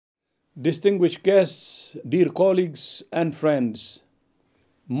Distinguished guests, dear colleagues and friends,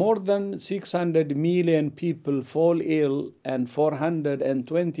 more than 600 million people fall ill and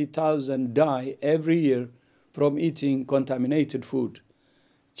 420,000 die every year from eating contaminated food.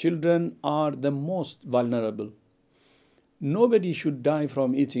 Children are the most vulnerable. Nobody should die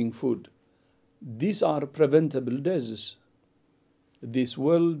from eating food. These are preventable diseases. This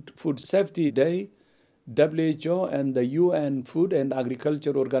World Food Safety Day, WHO and the UN Food and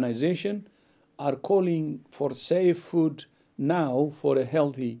Agriculture Organization are calling for safe food now for a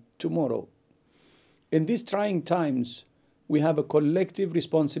healthy tomorrow. In these trying times, we have a collective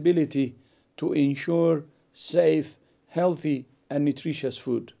responsibility to ensure safe, healthy, and nutritious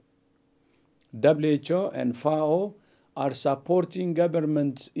food. WHO and FAO are supporting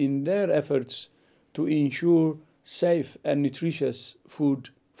governments in their efforts to ensure safe and nutritious food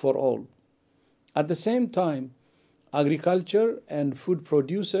for all. At the same time, agriculture and food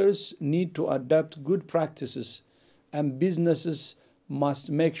producers need to adopt good practices, and businesses must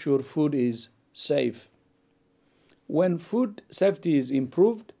make sure food is safe. When food safety is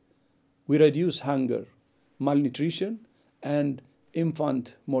improved, we reduce hunger, malnutrition, and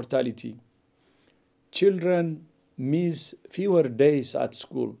infant mortality. Children miss fewer days at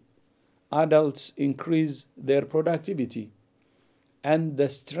school. Adults increase their productivity, and the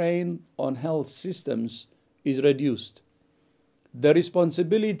strain on health systems is reduced. The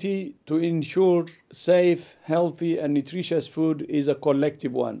responsibility to ensure safe, healthy, and nutritious food is a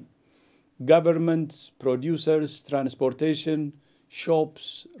collective one. Governments, producers, transportation,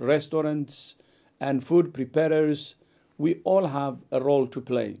 shops, restaurants, and food preparers, we all have a role to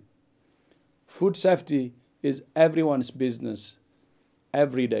play. Food safety is everyone's business,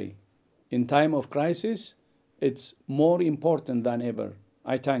 every day. In time of crisis, it's more important than ever.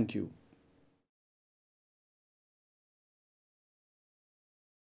 I thank you.